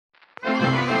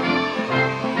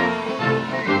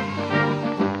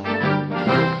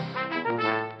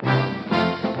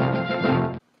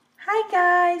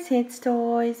guys, it's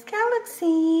Toys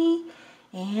Galaxy,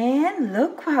 and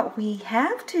look what we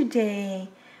have today.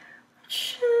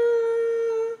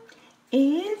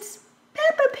 It's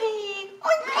Peppa Pig.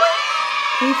 Oink,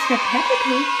 oink. It's the Peppa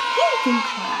Pig painting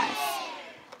class.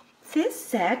 This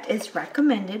set is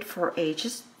recommended for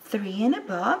ages 3 and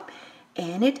above,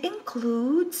 and it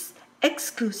includes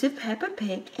exclusive Peppa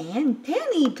Pig and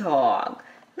Danny Dog.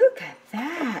 Look at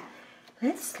that.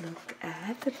 Let's look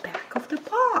at the back of the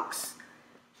box.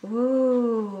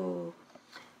 Ooh.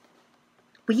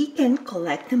 We can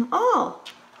collect them all.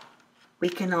 We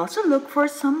can also look for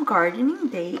some gardening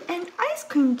day and ice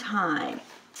cream time.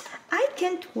 I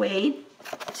can't wait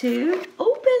to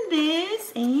open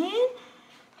this and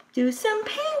do some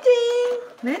painting.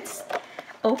 Let's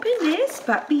open this,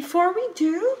 but before we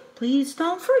do, please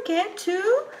don't forget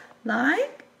to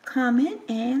like, comment,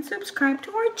 and subscribe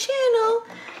to our channel,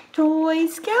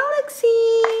 Toys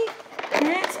Galaxy.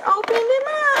 Let's open them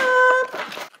up.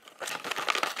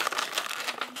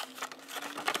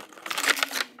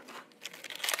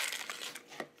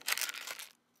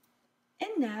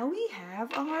 And now we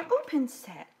have our open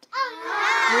set.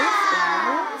 This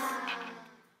is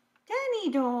Danny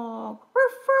Dog.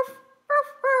 Ruff, ruff,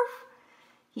 ruff, ruff.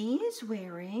 He is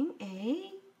wearing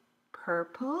a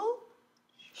purple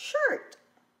shirt.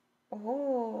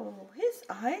 Oh, his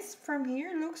eyes from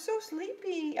here look so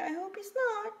sleepy. I hope he's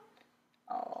not.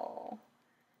 Oh,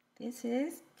 this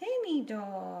is Danny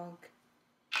Dog.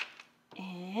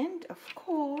 And of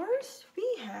course,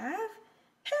 we have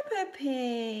Peppa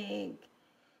Pig.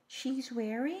 She's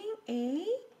wearing a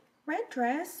red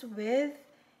dress with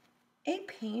a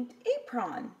paint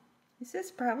apron. This is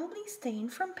probably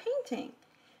stained from painting.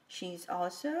 She's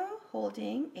also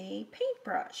holding a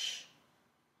paintbrush.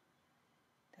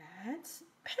 That's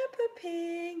Peppa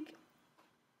Pig.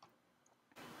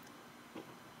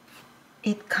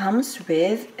 It comes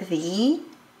with the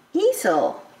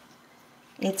easel.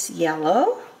 It's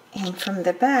yellow, and from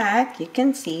the back you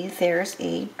can see there's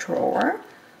a drawer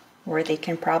where they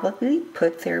can probably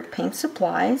put their paint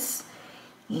supplies.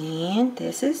 And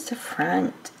this is the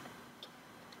front.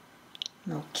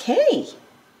 Okay,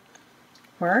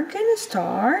 we're gonna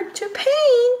start to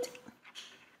paint.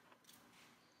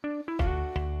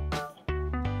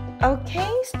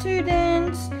 Okay,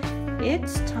 students,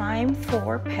 it's time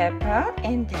for Peppa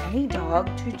and Danny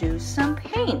Dog to do some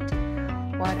paint.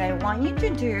 What I want you to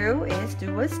do is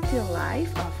do a still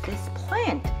life of this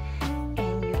plant.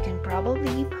 And you can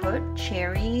probably put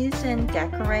cherries and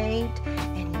decorate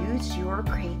and use your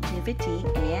creativity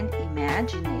and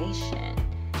imagination.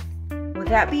 Would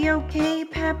that be okay,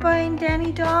 Peppa and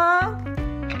Danny Dog?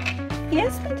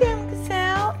 Yes, Madame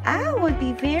Gazelle, I would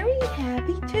be very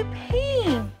happy to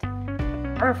paint.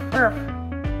 Ruff, ruff.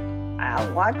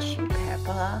 I'll watch you,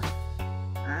 Peppa.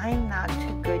 I'm not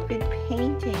too good with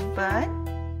painting, but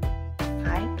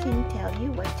I can tell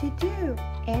you what to do.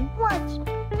 And watch.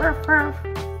 Ruff, ruff.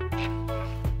 Let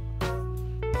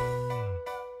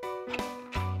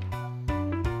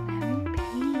me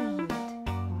paint.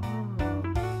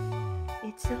 Oh,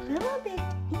 it's a little bit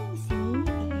easy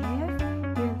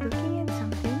if you're looking at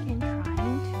something and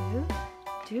trying to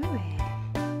do it.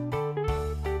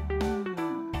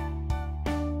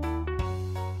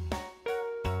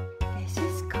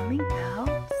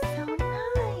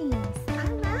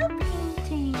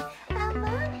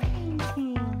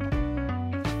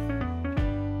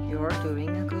 Doing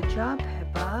a good job,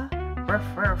 Peppa. Ruff,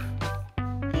 ruff.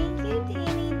 Thank you,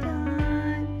 Danny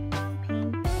Dog.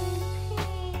 Paint, paint,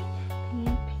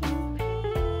 paint, paint, paint,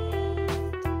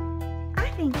 paint. I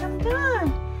think I'm done.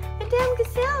 Madame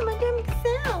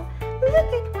Gazelle,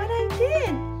 look at what I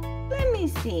did. Let me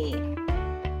see.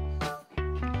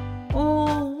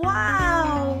 Oh,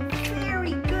 wow.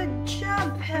 Very good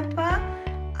job, Peppa.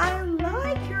 I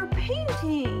like your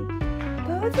painting.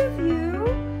 Both of you,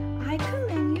 I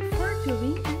commend you for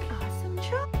doing an awesome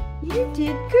job. You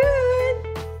did good.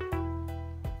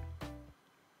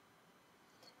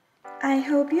 I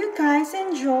hope you guys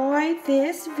enjoyed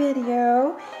this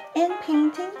video and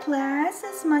painting class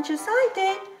as much as I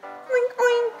did. Oink,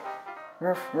 oink.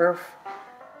 Ruff, ruff.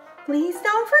 Please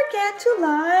don't forget to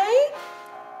like,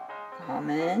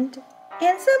 comment,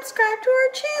 and subscribe to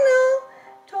our channel,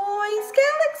 Toys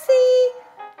Galaxy.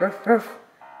 Ruff, ruff.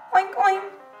 Oink, oink.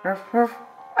 Ruff, ruff.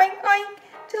 Oink, oink.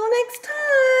 Till next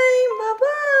time.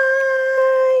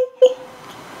 Bye-bye.